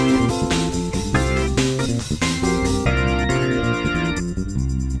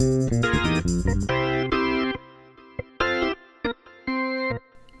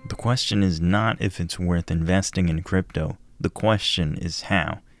question is not if it's worth investing in crypto. The question is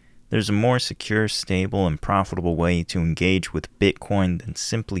how. There's a more secure, stable, and profitable way to engage with Bitcoin than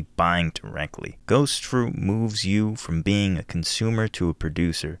simply buying directly. Ghost Fruit moves you from being a consumer to a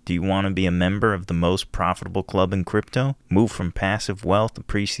producer. Do you want to be a member of the most profitable club in crypto? Move from passive wealth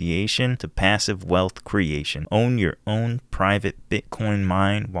appreciation to passive wealth creation. Own your own private Bitcoin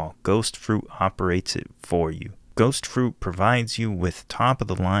mine while Ghost Fruit operates it for you. Ghost Fruit provides you with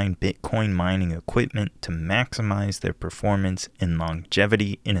top-of-the-line Bitcoin mining equipment to maximize their performance and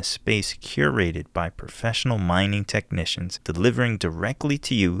longevity in a space curated by professional mining technicians, delivering directly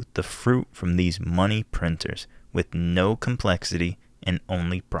to you the fruit from these money printers with no complexity and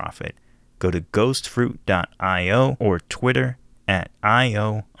only profit. Go to ghostfruit.io or Twitter at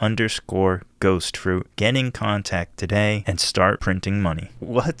io_ghostfruit. Get in contact today and start printing money.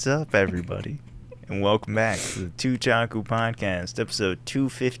 What's up, everybody? And welcome back to the Two Chaku Podcast, episode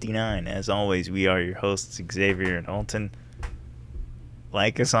 259. As always, we are your hosts, Xavier and Alton.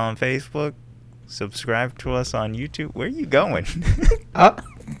 Like us on Facebook. Subscribe to us on YouTube. Where are you going?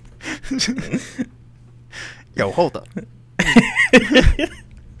 Yo, hold up.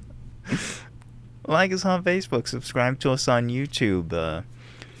 Like us on Facebook. Subscribe to us on YouTube.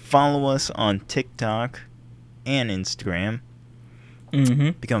 Follow us on TikTok and Instagram.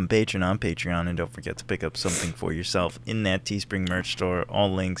 Become a patron on Patreon, and don't forget to pick up something for yourself in that Teespring merch store. All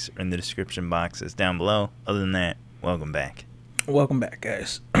links are in the description boxes down below. Other than that, welcome back. Welcome back,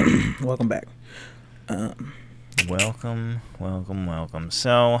 guys. Welcome back. Welcome.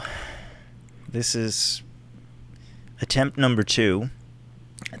 So, this is attempt number 2.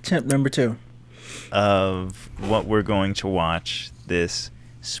 Of what we're going to watch this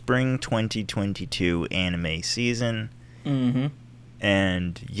spring 2022 anime season.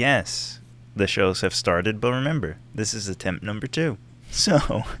 And yes, the shows have started, but remember, this is attempt number 2.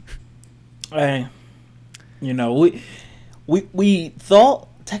 So, Hey, we thought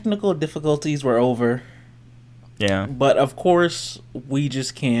technical difficulties were over. Yeah. But of course, we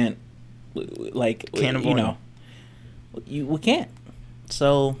just can't avoid them. We can't.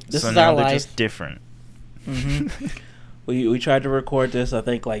 So this is our life. They're just different. We tried to record this, I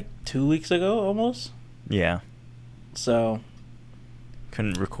think, like 2 weeks ago, almost. Yeah. So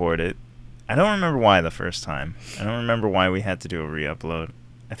couldn't record it. I don't remember why the first time. I don't remember why we had to do a re-upload.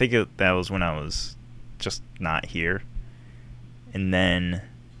 I think that was when I was just not here. And then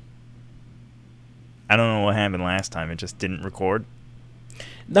I don't know what happened last time. It just didn't record.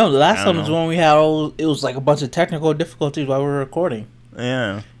 No, the last time was when we had it was like a bunch of technical difficulties while we were recording.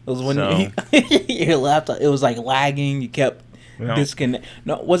 Yeah. It was when your laptop, it was like lagging. You kept disconnect.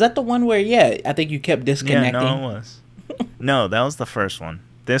 No, was that the one where, I think you kept disconnecting? Yeah, no, it was. No, that was the first one.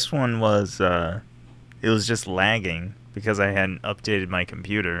 This one was, it was just lagging because I hadn't updated my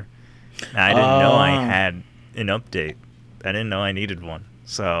computer. I didn't know I had an update. I didn't know I needed one.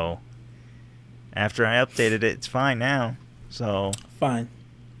 So, after I updated it, it's fine now. So fine.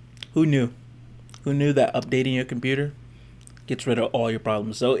 Who knew? Who knew that updating your computer gets rid of all your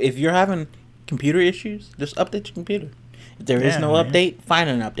problems? So, if you're having computer issues, just update your computer. If there is no update, find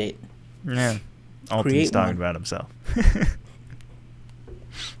an update. Yeah. Alton's talking about himself.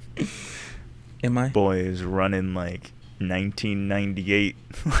 Am I? Boy is running like 1998,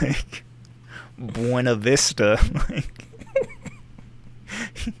 like Buena Vista. Like,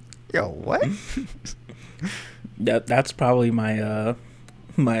 yo, what? That's probably my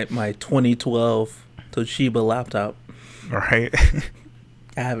my 2012 Toshiba laptop. Right.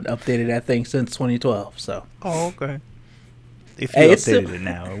 I haven't updated that thing since 2012. So. Oh, okay. If you updated it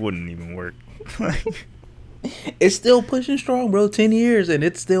now, it wouldn't even work. It's still pushing strong, bro. 10 years and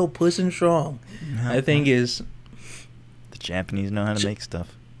it's still pushing strong. I think is the Japanese know how to make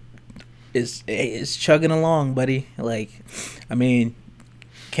stuff. It's chugging along, buddy. Like, I mean,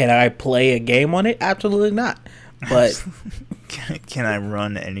 can I play a game on it? Absolutely not. But can I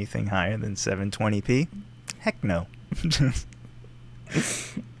run anything higher than 720p? Heck no.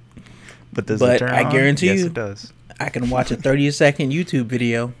 But does it turn on? I guarantee you, yes, it does. I can watch a 30-second YouTube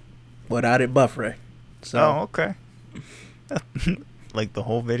video without it buffering. So. Oh, okay. Like the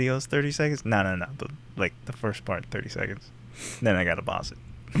whole video is 30 seconds? No. The first part, 30 seconds. Then I gotta pause it.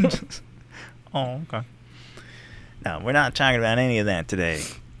 Oh, okay. No, we're not talking about any of that today.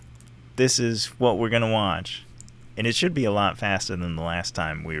 This is what we're gonna watch. And it should be a lot faster than the last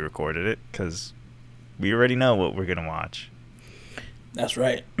time we recorded it, because we already know what we're gonna watch. That's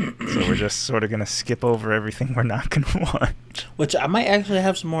right. So we're just sort of going to skip over everything we're not going to watch. Which I might actually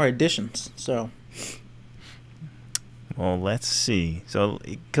have some more additions, so. Well, let's see. So,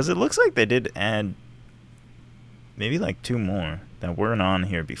 because it looks like they did add maybe like 2 more. that weren't on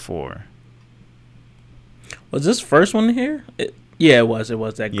here before. Was this first one here? Yeah, it was. It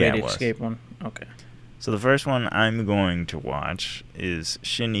was that Yeah, Great it was. Escape one. Okay. So the first one I'm going to watch is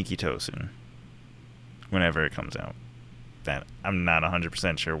Shin Ikitosen, whenever it comes out. That I'm not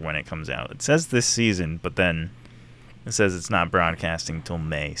 100% sure when it comes out. It says this season, but then it says it's not broadcasting till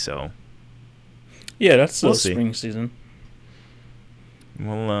May, so Yeah, that's still We'll see. spring season.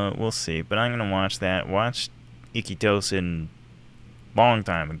 we'll see. But I'm gonna watch that. Watched Ikitosen long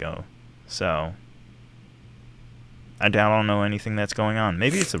time ago, so I doubt I'll know anything that's going on.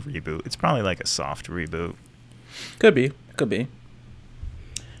 Maybe it's a reboot. It's probably like a soft reboot. Could be. Could be.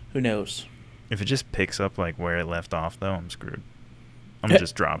 Who knows? If it just picks up like where it left off, though, I'm screwed. I'm gonna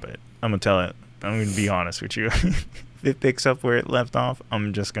just drop it. I'm gonna tell it. I'm gonna be honest with you. If it picks up where it left off,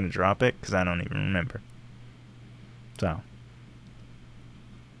 I'm just gonna drop it because I don't even remember. So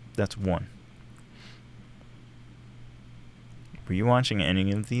that's one. Were you watching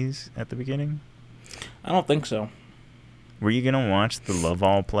any of these at the beginning? I don't think so. Were you gonna watch the Love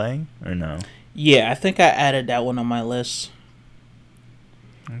All Play or no? Yeah, I think I added that one on my list.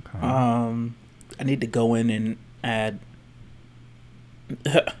 Okay. I need to go in and add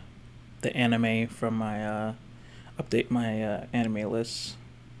the anime from my update my anime list.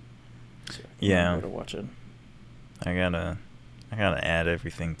 So I can Yeah. remember to watch it. I gotta add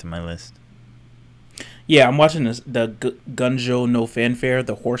everything to my list. Yeah, I'm watching the Gunjo no Fanfare,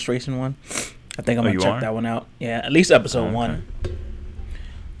 the horse racing one. I think I'm gonna you check are? that one out. Yeah, at least episode Oh, okay. 1.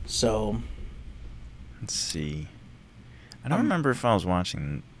 So Let's see. I don't remember if I was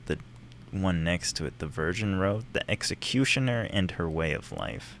watching the one next to it, the Virgin Road, The Executioner and Her Way of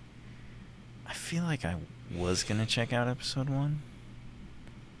Life. I feel like I was gonna check out episode 1.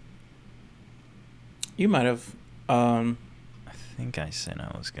 you might have. I think I said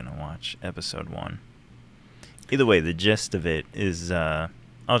I was gonna watch episode 1. Either way, the gist of it is, I'll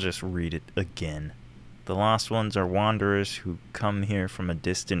just read it again. The Lost Ones are wanderers who come here from a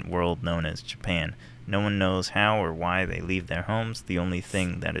distant world known as Japan. No one knows how or why they leave their homes. The only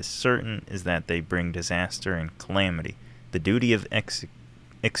thing that is certain is that they bring disaster and calamity. The duty of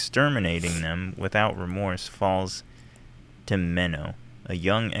exterminating them without remorse falls to Menno, a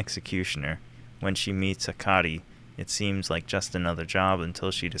young executioner. When she meets Akari, it seems like just another job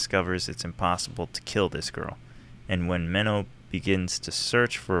until she discovers it's impossible to kill this girl. And when Menno begins to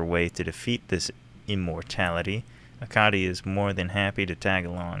search for a way to defeat this immortality, Akari is more than happy to tag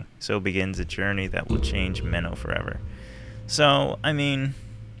along. So begins a journey that will change Menno forever. So, I mean,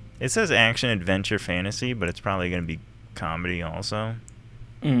 it says action, adventure, fantasy, but it's probably going to be comedy also.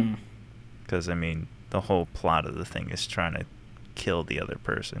 Because, I mean, the whole plot of the thing is trying to kill the other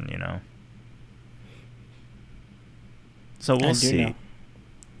person, you know? So we'll see. Know.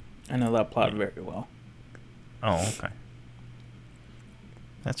 I know that plot very well. Oh, okay.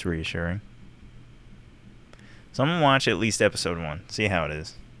 That's reassuring. So I'm going to watch at least episode 1. See how it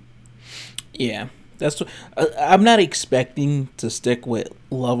is. Yeah. That's. I'm not expecting to stick with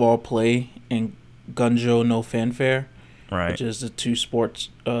Love All Play and Gunjo no Fanfare. Right. Which is the two sports,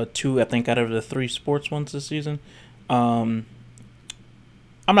 I think, out of the 3 sports ones this season. I'm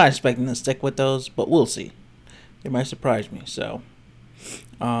not expecting to stick with those, but we'll see. They might surprise me. So,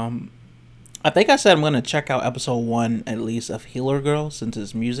 I think I said I'm going to check out episode 1 at least of Healer Girl since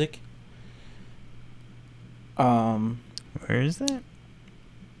it's music. Where is that?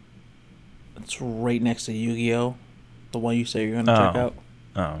 It's right next to Yu-Gi-Oh! The one you say you're going to check out.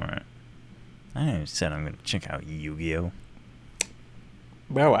 Oh, right. I said I'm going to check out Yu-Gi-Oh!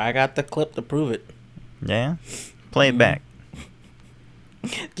 Bro, I got the clip to prove it. Yeah? Play it back.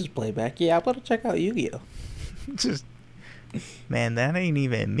 Just play back. Yeah, I'm going to check out Yu-Gi-Oh! Just, man, that ain't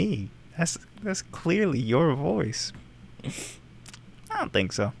even me. That's clearly your voice. I don't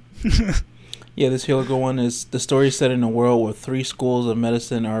think so. Yeah, this Healer Girl one is the story set in a world where 3 schools of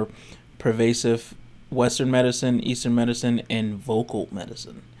medicine are pervasive: Western medicine, Eastern medicine, and vocal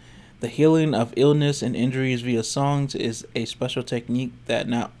medicine. The healing of illness and injuries via songs is a special technique that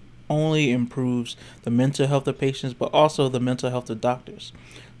not only improves the mental health of patients, but also the mental health of doctors.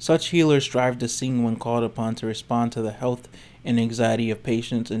 Such healers strive to sing when called upon to respond to the health and anxiety of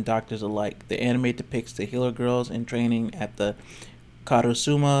patients and doctors alike. The anime depicts the Healer Girls in training at the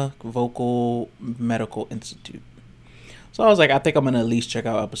Karasuma Vocal Medical Institute. So I was like, I think I'm going to at least check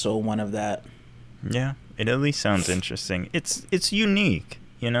out episode 1 of that. Yeah, it at least sounds interesting. It's unique,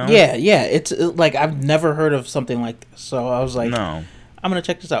 you know? Yeah, it's like I've never heard of something like this. So I was like, No. I'm going to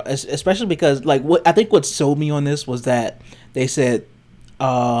check this out. Especially because like what I think what sold me on this was that they said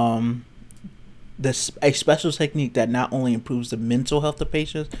a special technique that not only improves the mental health of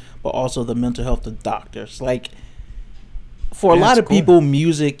patients, but also the mental health of doctors. Like, for a lot of cool. people,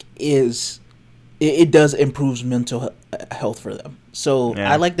 music is it does improves mental health for them. So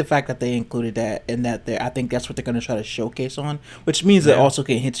I like the fact that they included that, and that I think that's what they're going to try to showcase on, which means it also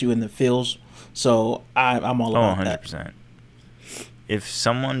can hit you in the feels. So I'm all about 100%. That. If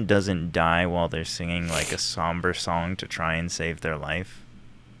someone doesn't die while they're singing like a somber song to try and save their life,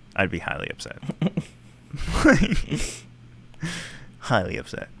 I'd be highly upset. Highly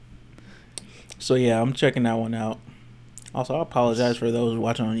upset. So yeah, I'm checking that one out. Also, I apologize for those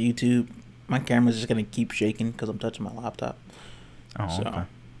watching on YouTube. My camera's just gonna keep shaking because I'm touching my laptop. Oh, so okay.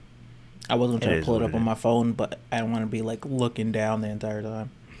 I wasn't trying to pull it up on my phone, but I don't want to be like looking down the entire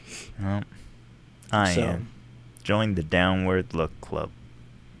time. Well, I am. Join the Downward Look Club.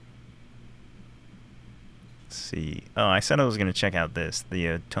 Let's see. Oh, I said I was gonna check out this. The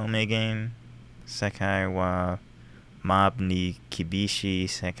Otome game, Sekai wa Mob ni Kibishi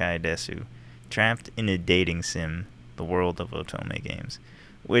Sekai Desu. Trapped in a dating sim, the world of Otome games.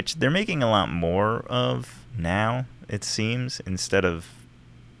 Which they're making a lot more of now, it seems, instead of...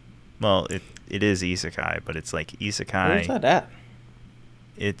 Well, it is isekai, but it's like isekai... Where's that at?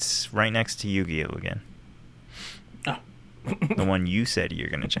 It's right next to Yu-Gi-Oh! Again. Oh. The one you said you're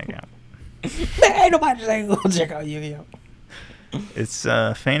going to check out. Ain't nobody saying go check out Yu-Gi-Oh! It's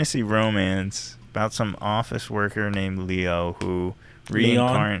a fantasy romance about some office worker named Leo who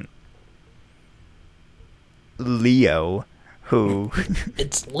reincarnates... Leo... Who?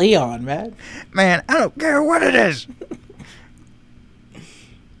 It's Leon, man. Man, I don't care what it is.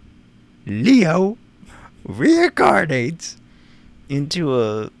 Leo reincarnates into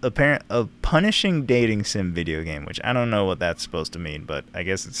a punishing dating sim video game, which I don't know what that's supposed to mean, but I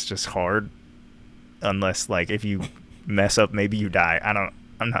guess it's just hard. Unless, like, if you mess up, maybe you die.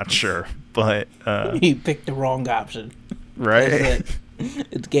 I'm not sure, but you picked the wrong option. Right?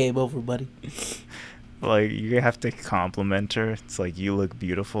 It's game over, buddy. Like, you have to compliment her. It's like, you look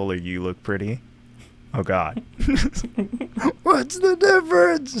beautiful or you look pretty. Oh, God. What's the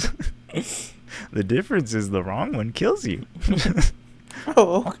difference? The difference is the wrong one kills you.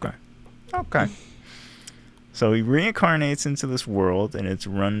 Oh, okay. So he reincarnates into this world, and it's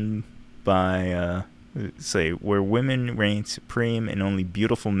run by, where women reign supreme and only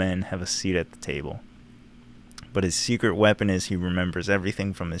beautiful men have a seat at the table. But his secret weapon is he remembers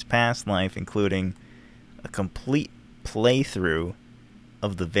everything from his past life, including a complete playthrough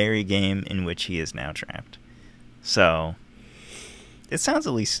of the very game in which he is now trapped. So, it sounds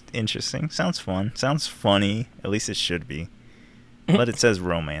at least interesting. Sounds fun. Sounds funny. At least it should be. But it says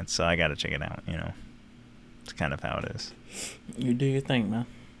romance, so I gotta check it out, you know. It's kind of how it is. You do your thing, man.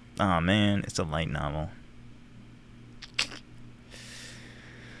 Aw, man. It's a light novel.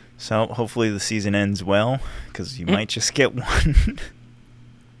 So, hopefully the season ends well, because you might just get one.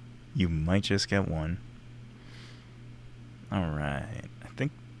 You might just get one. Alright. I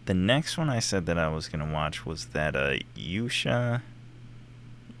think the next one I said that I was going to watch was that Yusha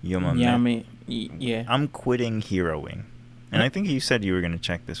Yamame. Yeah. I'm quitting heroing. And I think you said you were going to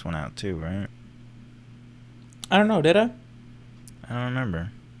check this one out too, right? I don't know, did I? I don't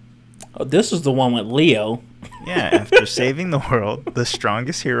remember. Oh, this is the one with Leo. Yeah, after saving the world, the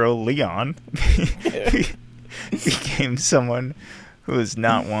strongest hero, Leon, became someone who was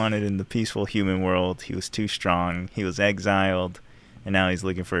not wanted in the peaceful human world. He was too strong. He was exiled, and now he's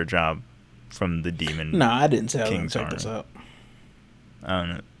looking for a job from the demon. No, I didn't say King's I was going to check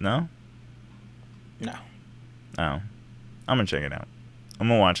army. this out. No? No. Oh. I'm going to check it out. I'm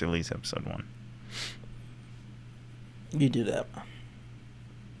going to watch at least episode 1. You do that.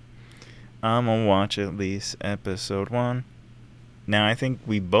 I'm going to watch at least episode 1. Now, I think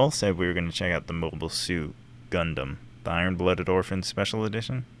we both said we were going to check out the Mobile Suit Gundam, the Iron-Blooded Orphans Special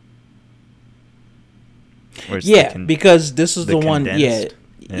Edition. Yeah, because this is the one. Condensed?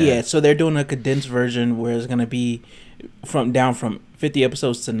 Yeah. So they're doing a condensed version where it's going to be down from 50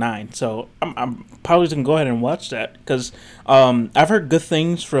 episodes to 9. So I'm probably going to go ahead and watch that because I've heard good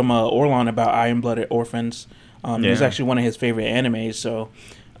things from Orlon about Iron-Blooded Orphans. It was actually one of his favorite animes, so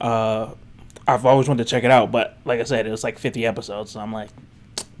I've always wanted to check it out. But like I said, it was like 50 episodes, so I'm like,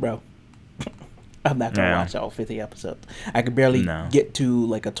 bro, I'm not going to watch all 50 episodes. I could barely get to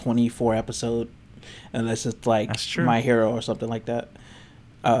like a 24 episode unless it's like My Hero or something like that.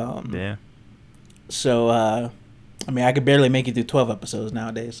 So, I mean, I could barely make it through 12 episodes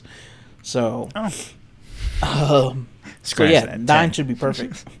nowadays. So, so yeah, 9 should be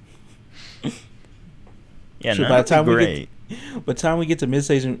perfect. Yeah, so by the time we get to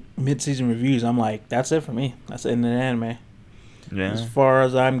mid-season reviews, I'm like, that's it for me. That's it in an anime. Yeah. As far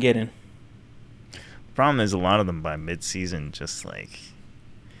as I'm getting. The problem is a lot of them by mid-season just like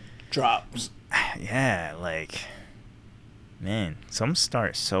drops. Yeah, like Man, some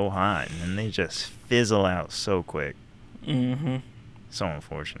start so hot and then they just fizzle out so quick. Mm-hmm. So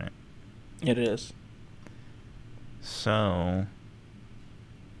unfortunate. It is. So,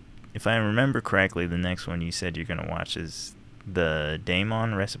 if I remember correctly, the next one you said you're going to watch is the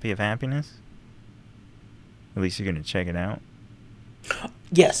Daemon Recipe of Happiness? At least you're going to check it out?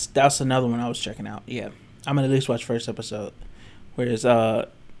 Yes, that's another one I was checking out. Yeah. I'm going to at least watch first episode. Whereas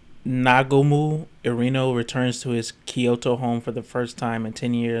Nagomu Irino returns to his Kyoto home for the first time in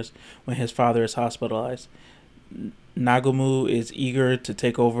 10 years when his father is hospitalized. Nagomu is eager to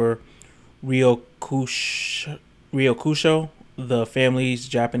take over Ryokusho, the family's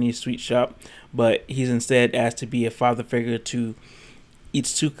Japanese sweet shop, but he's instead asked to be a father figure to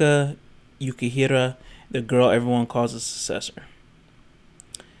Itsuka Yukihira, the girl everyone calls a successor.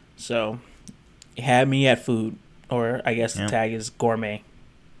 So, it had me at food, or I guess the tag is gourmet.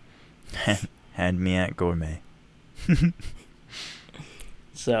 Had me at gourmet.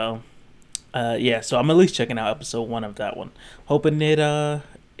 So, so I'm at least checking out episode 1 of that one, hoping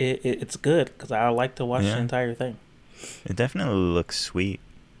it's good because I like to watch the entire thing. It definitely looks sweet.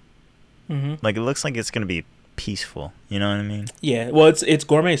 Mm-hmm. Like it looks like it's gonna be peaceful. You know what I mean? Yeah. Well, it's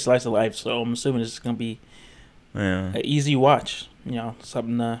gourmet slice of life, so I'm assuming it's gonna be an easy watch. You know,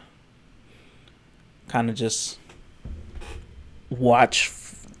 something to kind of just watch.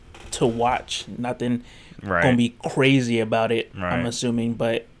 Nothing gonna be crazy about it. Right. I'm assuming,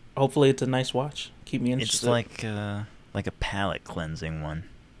 but hopefully it's a nice watch. Keep me interested. It's like a palate cleansing one.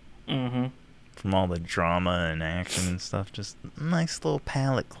 Mm-hmm. From all the drama and action and stuff, just a nice little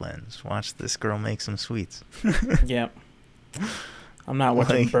palate cleanse. Watch this girl make some sweets. Yeah. I'm not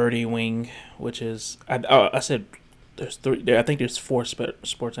watching Birdie Wing, which is I said there's 3. I think there's 4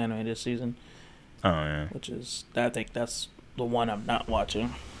 sports anime this season. Oh yeah. Which is I think that's the one I'm not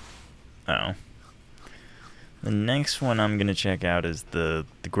watching. Oh. The next one I'm gonna check out is the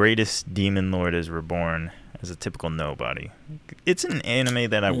Greatest Demon Lord is Reborn as a Typical Nobody. It's an anime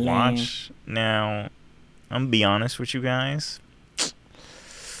that I watch. Now, I'm gonna be honest with you guys.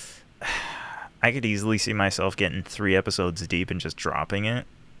 I could easily see myself getting 3 episodes deep and just dropping it,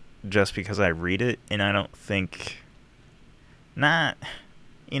 just because I read it, and I don't think. I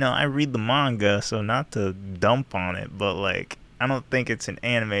read the manga, so not to dump on it, but like I don't think it's an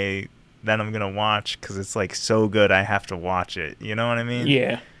anime that I'm gonna watch because it's like so good I have to watch it. You know what I mean?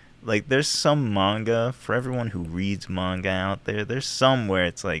 Yeah. Like there's some manga for everyone who reads manga out there. There's some where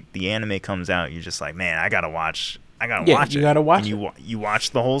it's like the anime comes out, you're just like, man, I gotta watch it. You gotta watch it. You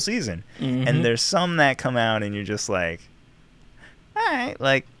watch the whole season. Mm-hmm. And there's some that come out and you're just like, all right,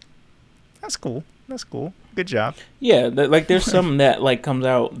 like that's cool. Good job. Yeah, there's some that like comes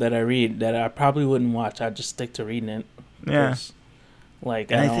out that I read that I probably wouldn't watch. I'd just stick to reading it. Yeah.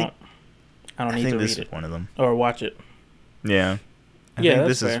 Like I don't need to read it. This is one of them. Or watch it. Yeah. I think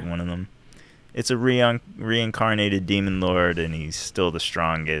this is one of them. It's a reincarnated demon lord, and he's still the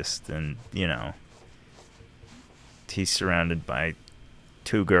strongest, and, he's surrounded by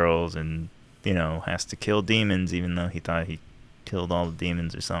 2 girls and, has to kill demons, even though he thought he killed all the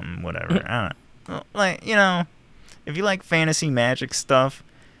demons or something, whatever. I don't know. Like, if you like fantasy magic stuff,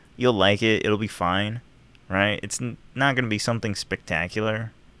 you'll like it. It'll be fine, right? It's not going to be something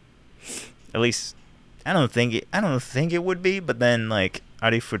spectacular. At least I don't think it would be, but then like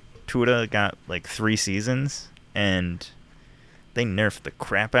Arifutura got like 3 seasons and they nerfed the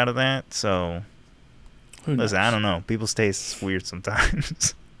crap out of that, so listen, I don't know. People's taste is weird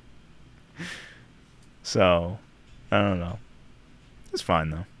sometimes. So I don't know. It's fine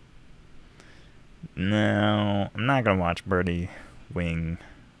though. No, I'm not gonna watch Birdie Wing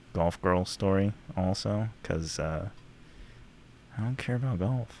Golf Girl Story also, because I don't care about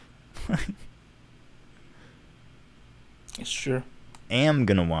golf. It's true. Am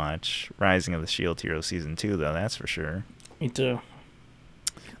gonna watch Rising of the Shield Hero Season 2 though, that's for sure. Me too.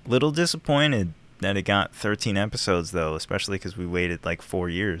 Little disappointed that it got 13 episodes though, especially because we waited like 4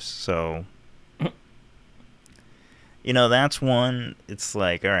 years. So that's one. It's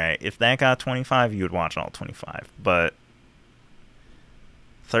like, all right, if that got 25, you would watch all 25, but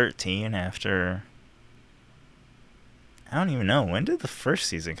 13 after, I don't even know, when did the first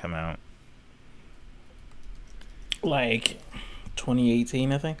season come out? Like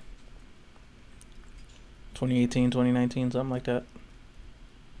 2018, I think. 2018, 2019, something like that.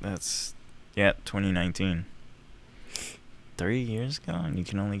 That's 2019. 3 years ago, and you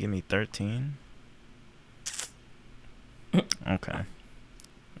can only give me 13? Okay.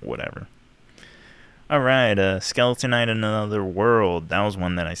 Whatever. Alright, Skeleton Knight in Another World. That was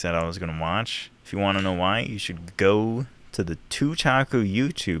one that I said I was going to watch. If you want to know why, you should go to the Tuchaku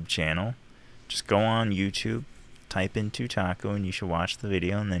YouTube channel. Just go on YouTube, type in Tutaku and you should watch the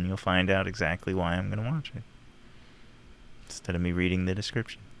video, and then you'll find out exactly why I'm going to watch it. Instead of me reading the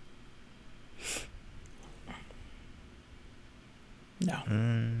description. No.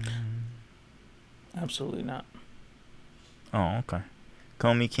 Absolutely not. Oh, okay.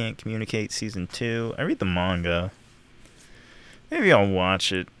 Comey Can't Communicate Season 2. I read the manga. Maybe I'll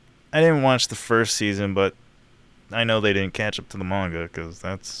watch it. I didn't watch the first season, but I know they didn't catch up to the manga, because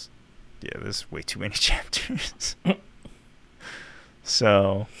that's... Yeah, there's way too many chapters.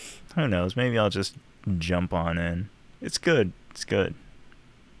 So, who knows? Maybe I'll just jump on in. It's good. It's good.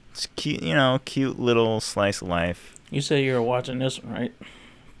 It's cute, cute little slice of life. You said you were watching this one, right?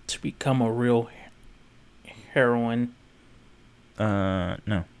 To become a real heroine. No.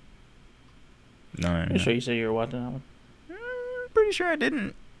 No. You sure you said you were watching that one? Pretty sure I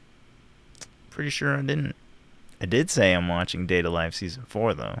didn't. I did say I'm watching Data Life Season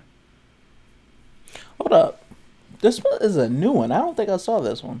 4, though. Hold up. This one is a new one. I don't think I saw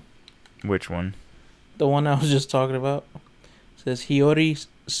this one. Which one? The one I was just talking about. It says Hiyori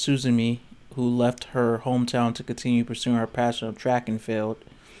Suzumi, who left her hometown to continue pursuing her passion of track and field,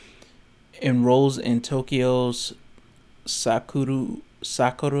 enrolls in Tokyo's Sakurai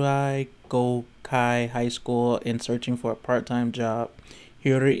Gokai High School and searching for a part-time job.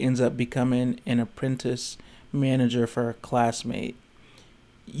 Hiyori ends up becoming an apprentice manager for her classmate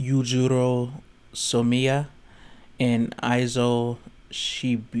Yujiro Somiya and Aizo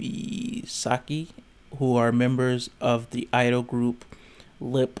Shibisaki, who are members of the idol group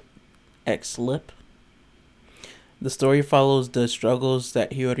Lip X Lip. The story follows the struggles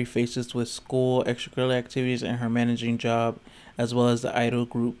that Hiyori faces with school, extracurricular activities, and her managing job, as well as the idol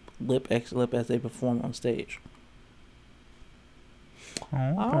group Lip X Lip as they perform on stage. Oh,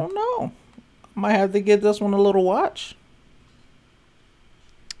 okay. I don't know. I might have to give this one a little watch.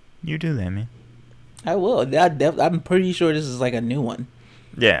 You do that, man. I will. I'm pretty sure this is like a new one.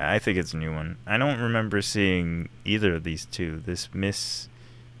 Yeah, I think it's a new one. I don't remember seeing either of these two. This Miss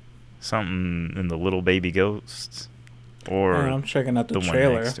something in the Little Baby Ghosts, or I'm checking out the one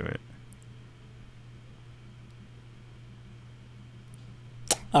trailer. next to it.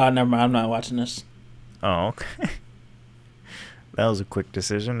 Oh, never mind. I'm not watching this. Oh, okay. That was a quick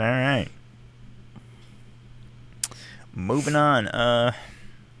decision. All right. Moving on.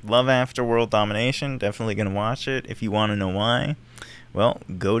 Love After World Domination. Definitely going to watch it. If you want to know why, well,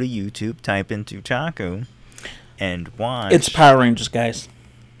 go to YouTube, type in Tutaku, and watch. It's Power Rangers, guys.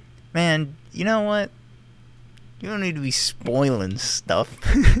 Man, you know what? You don't need to be spoiling stuff.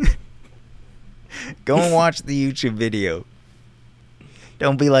 Go and watch the YouTube video.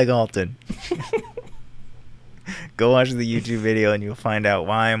 Don't be like Alton. Go watch the YouTube video and you'll find out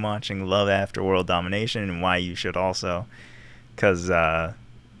why I'm watching Love After World Domination and why you should also. Because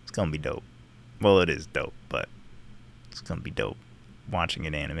it's going to be dope. Well, it is dope, but it's going to be dope watching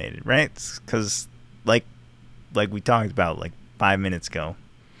it animated, right? Because like we talked about like 5 minutes ago,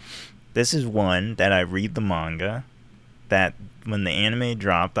 this is one that I read the manga that when the anime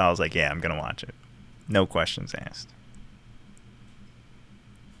dropped, I was like, yeah, I'm going to watch it. No questions asked.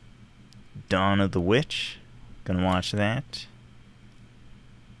 Dawn of the Witch. Gonna watch that.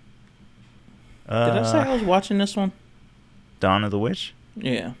 Did I say I was watching this one? Dawn of the Witch?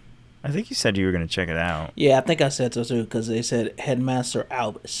 Yeah. I think you said you were gonna check it out. Yeah, I think I said so too, because they said Headmaster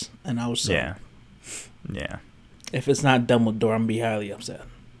Albus, and I was so. Yeah. If it's not Dumbledore, I'm gonna be highly upset.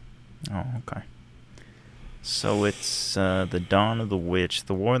 Oh, okay. So it's the Dawn of the Witch.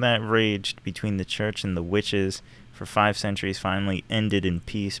 The war that raged between the church and the witches for 5 centuries finally ended in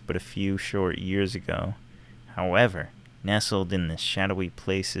peace but a few short years ago. However, nestled in the shadowy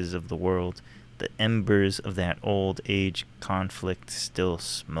places of the world, the embers of that old age conflict still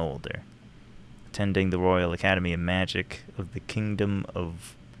smolder. Attending the Royal Academy of Magic of the Kingdom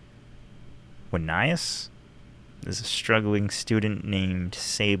of Wanias is a struggling student named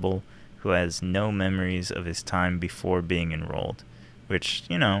Sable who has no memories of his time before being enrolled, which,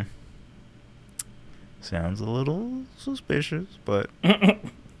 sounds a little suspicious, but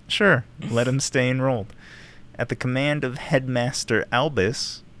sure, let him stay enrolled. At the command of Headmaster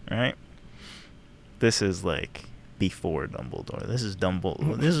Albus, right? This is like before Dumbledore. This is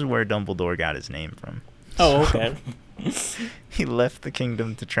where Dumbledore got his name from. Oh, okay. He left the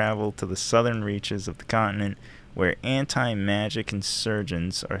kingdom to travel to the southern reaches of the continent, where anti-magic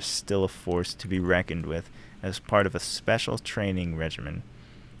insurgents are still a force to be reckoned with as part of a special training regimen.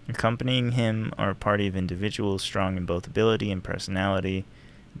 Accompanying him are a party of individuals strong in both ability and personality.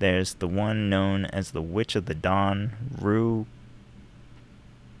 There's the one known as the Witch of the Dawn, Rue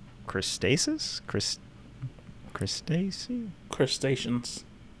Crustaceus? Crustaceans? Crustaceans.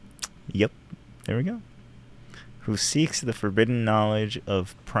 Yep, there we go. who seeks the forbidden knowledge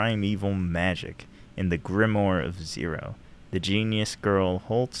of primeval magic in the Grimoire of Zero, the genius girl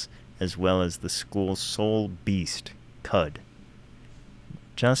Holtz, as well as the school's sole beast, Cud.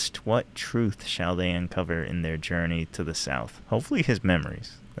 Just what truth shall they uncover in their journey to the south? Hopefully his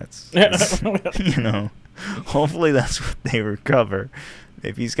memories. That's hopefully that's what they recover.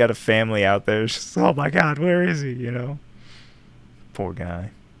 If he's got a family out there, it's just, oh my God, where is he, Poor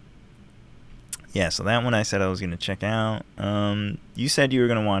guy. Yeah, so that one I said I was going to check out. You said you were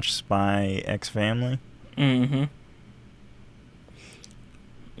going to watch Spy X Family? Mm-hmm.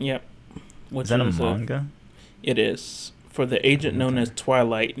 Yep. Is that a manga? It is. For the agent known as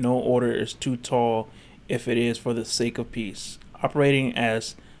Twilight, no order is too tall if it is for the sake of peace. Operating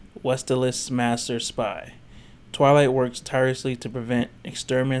as Westalist's master spy, Twilight works tirelessly to prevent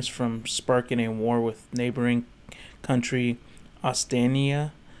exterminants from sparking a war with neighboring country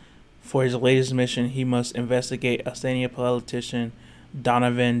Ostania. For his latest mission, he must investigate Ostania politician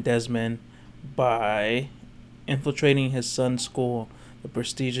Donovan Desmond by infiltrating his son's school, the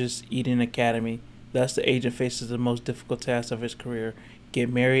prestigious Eden Academy. Thus, the agent faces the most difficult task of his career: get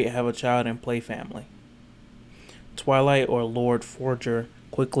married, have a child, and play family. Twilight, or Lord Forger,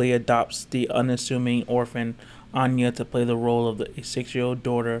 quickly adopts the unassuming orphan Anya to play the role of a 6-year-old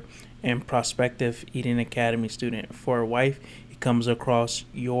daughter and prospective Eden Academy student. For a wife, he comes across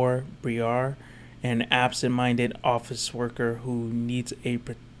Yor Briar, an absent-minded office worker who needs a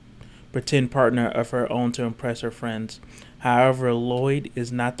pretend partner of her own to impress her friends. However, Lloyd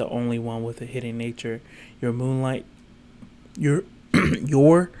is not the only one with a hidden nature. Your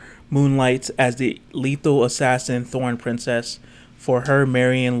moonlights as the lethal assassin Thorn Princess. For her,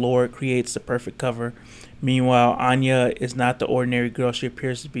 Marion Lord creates the perfect cover. Meanwhile, Anya is not the ordinary girl she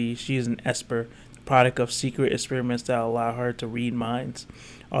appears to be. She is an Esper, the product of secret experiments that allow her to read minds.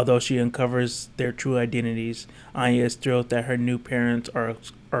 Although she uncovers their true identities, Anya is thrilled that her new parents are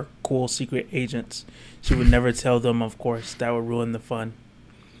cool secret agents. She would never tell them, of course. That would ruin the fun.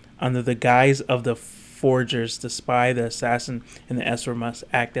 Under the guise of the forgers, the spy, the assassin, and the Esper must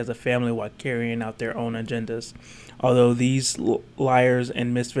act as a family while carrying out their own agendas. Although these liars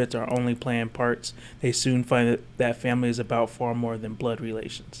and misfits are only playing parts, they soon find that family is about far more than blood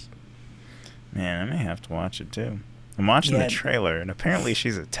relations. Man, I may have to watch it too. I'm watching the trailer, and apparently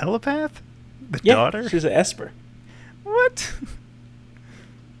she's a telepath? The daughter? She's an Esper. What?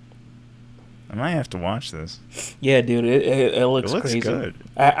 I might have to watch this. Yeah, dude, it looks crazy. It looks good.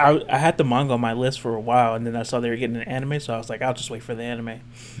 I had the manga on my list for a while, and then I saw they were getting an anime, so I was like, I'll just wait for the anime.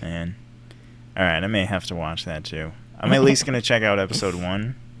 Man. All right, I may have to watch that too. I'm at least going to check out episode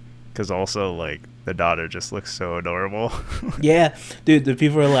 1, because also, like, the daughter just looks so adorable. Yeah, dude, the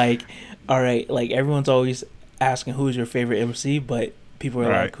people are like, all right, like, everyone's always asking who's your favorite MC, but people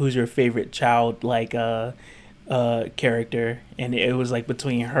are like, who's your favorite child, like, character? And it was, like,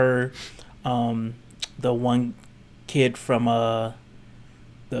 between her, the one kid from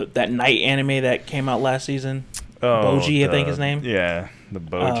that Night anime that came out last season. Boji, I think his name. Yeah, the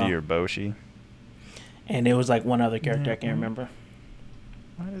Boji or Boshi. And it was like one other character I can't remember.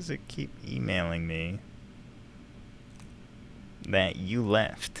 Why does it keep emailing me that you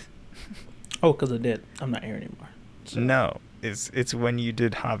left? Oh, because I did. I'm not here anymore. So. No, it's when you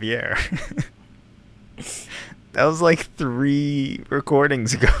did Javier. That was like 3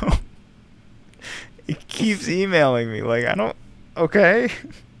 recordings ago. It keeps emailing me. Like, I don't... Okay.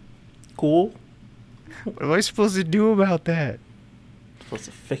 Cool. What am I supposed to do about that? I'm supposed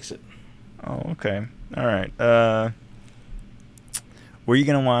to fix it. Oh, okay. All right. Were you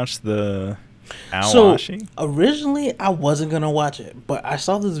going to watch the Awashi? So, originally, I wasn't going to watch it. But I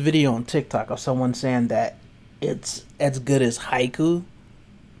saw this video on TikTok of someone saying that it's as good as Haiku.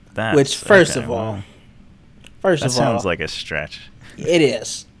 Which, first of all... That sounds like a stretch. It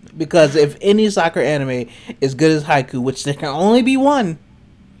is. Because if any soccer anime is good as Haiku, which there can only be one,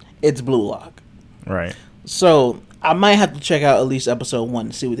 it's Blue Lock. Right. So I might have to check out at least episode 1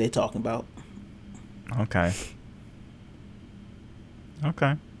 to see what they're talking about. Okay.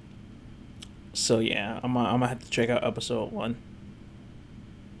 So yeah, I'm gonna have to check out episode 1.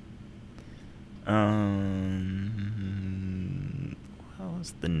 What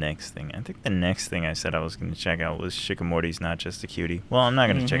was the next thing? I think the next thing I said I was going to check out was Shikamori's Not Just a Cutie. Well, I'm not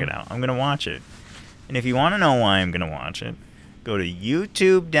going to check it out. I'm going to watch it. And if you want to know why I'm going to watch it, go to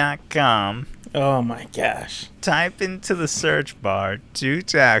youtube.com. Oh my gosh. Type into the search bar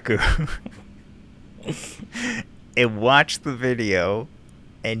Tutaku. And watch the video,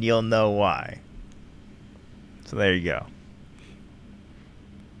 and you'll know why. So there you go.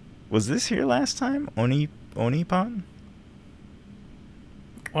 Was this here last time? Onipon?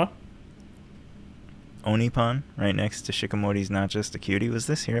 What? Onipon, right next to Shikamori's Not Just a Cutie. Was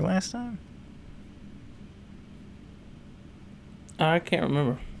this here last time? I can't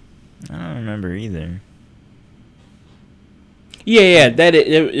remember. I don't remember either. Yeah, that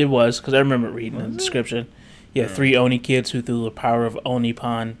it was, because I remember reading the Was it? description. Yeah, 3 Oni kids who, through the power of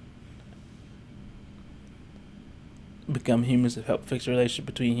Onipon, become humans to help fix the relationship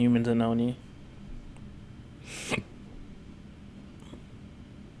between humans and Oni.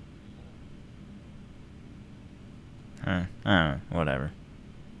 I don't know, whatever.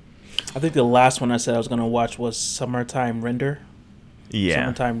 I think the last one I said I was going to watch was Summertime Render. Yeah.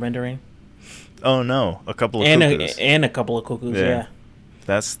 Summertime Rendering. Oh no, a couple of cuckoos. And a couple of cuckoos, yeah.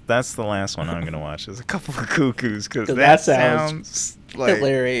 That's the last one I'm gonna watch. Is a couple of cuckoos, because that sounds like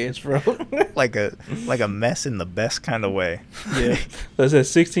hilarious, bro. like a mess in the best kind of way. Yeah. So it says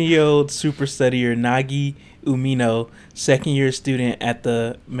 16-year-old super studier Nagi Umino, second-year student at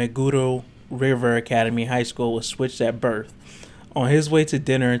the Meguro River Academy High School, was switched at birth. On his way to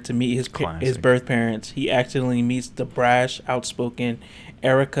dinner to meet his birth parents, he accidentally meets the brash, outspoken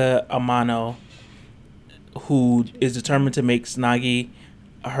Erika Amano, who is determined to make Nagi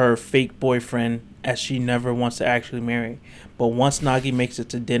her fake boyfriend, as she never wants to actually marry. But once Nagi makes it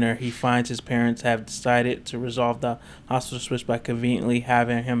to dinner, he finds his parents have decided to resolve the hostile switch by conveniently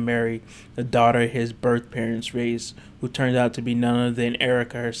having him marry the daughter his birth parents raised, who turned out to be none other than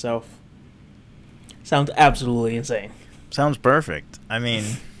Erika herself. Sounds absolutely insane. Sounds perfect. I mean,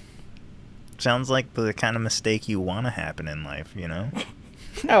 sounds like the kind of mistake you want to happen in life, you know?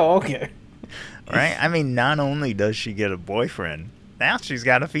 Oh, okay. Right? I mean, not only does she get a boyfriend, now she's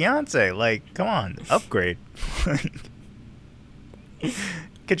got a fiance. Like, come on, upgrade.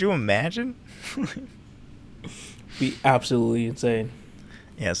 Could you imagine? Be absolutely insane.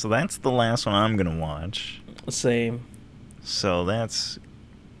 Yeah, so that's the last one I'm going to watch. Same. So that's...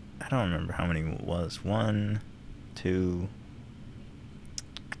 I don't remember how many it was. 1, 2,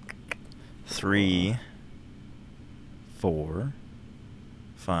 3, 4,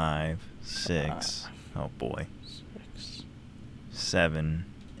 5, 6. Oh boy. 6, 7,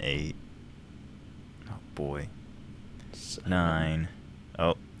 8. Oh boy. 7, 9.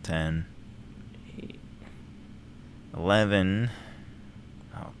 Oh, 10. 8. 11.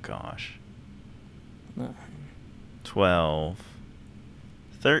 Oh gosh. 9. 12.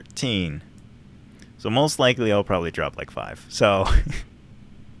 13. So most likely I'll probably drop like 5. So,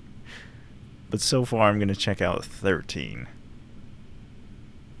 but so far I'm going to check out 13.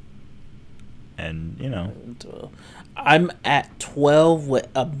 And, you know. 12. I'm at 12 with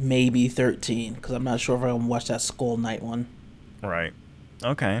a maybe 13, because I'm not sure if I'm going to watch that Skull Knight one. Right.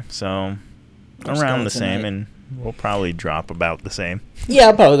 Okay, so Or around the Skeleton same, Knight. and we'll probably drop about the same. Yeah,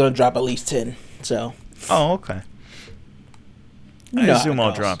 I'm probably going to drop at least 10. So, Oh, okay. you I know how assume it I'll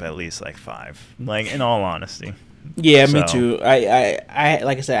goes. drop at least like 5. Like, in all honesty. Yeah, me So- too. I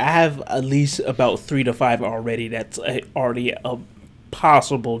like I said, I have at least about 3 to 5 already. That's already a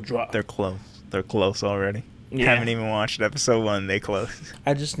possible drop. They're close. They're close already. Yeah. Haven't even watched episode 1. They close.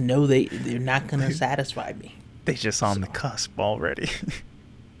 I just know they're not gonna satisfy me. They just on the cusp already.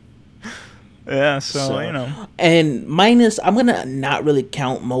 Yeah, so, you know. And minus, I'm gonna not really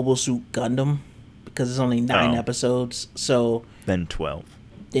count Mobile Suit Gundam because it's only 9 Oh. episodes. So Then 12.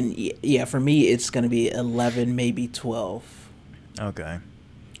 then yeah, for me it's gonna be 11, maybe 12. Okay.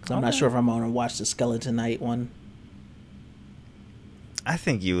 So I'm not Okay. sure if I'm gonna watch the Skeleton Knight one. I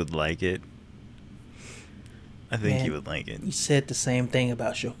think you would like it. I think Man. you would like it. You said the same thing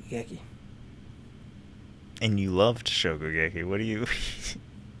about Shokugeki. And you loved Shokugeki. What do you...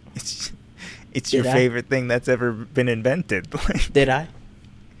 it's Did your I? favorite thing that's ever been invented. Did I?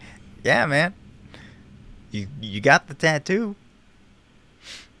 Yeah, man. You got the tattoo.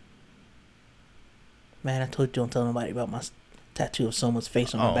 Man, I told you don't tell nobody about my tattoo of someone's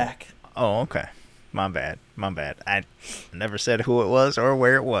face on my back. Oh, okay. My bad. I never said who it was or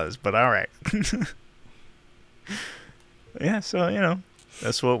where it was, but all right. Yeah, so, you know,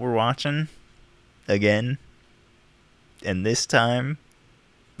 that's what we're watching again. And this time,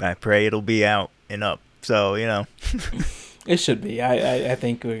 I pray it'll be out and up. So, you know. It should be. I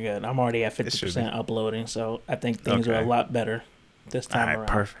think we're good. I'm already at It should 50% uploading, so I think things are a Okay. lot better this All time right,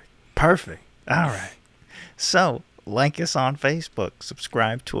 around. perfect. All right. So, like us on Facebook,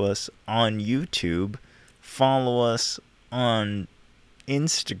 subscribe to us on YouTube, follow us on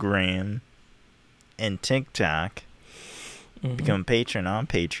Instagram and TikTok, Mhm. become a patron on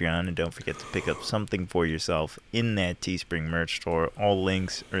Patreon, and don't forget to pick up something for yourself in that Teespring merch store. All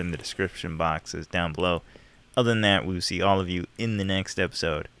links are in the description boxes down below. Other than that, we will see all of you in the next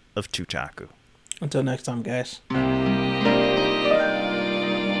episode of Tuchaku. Until next time, guys.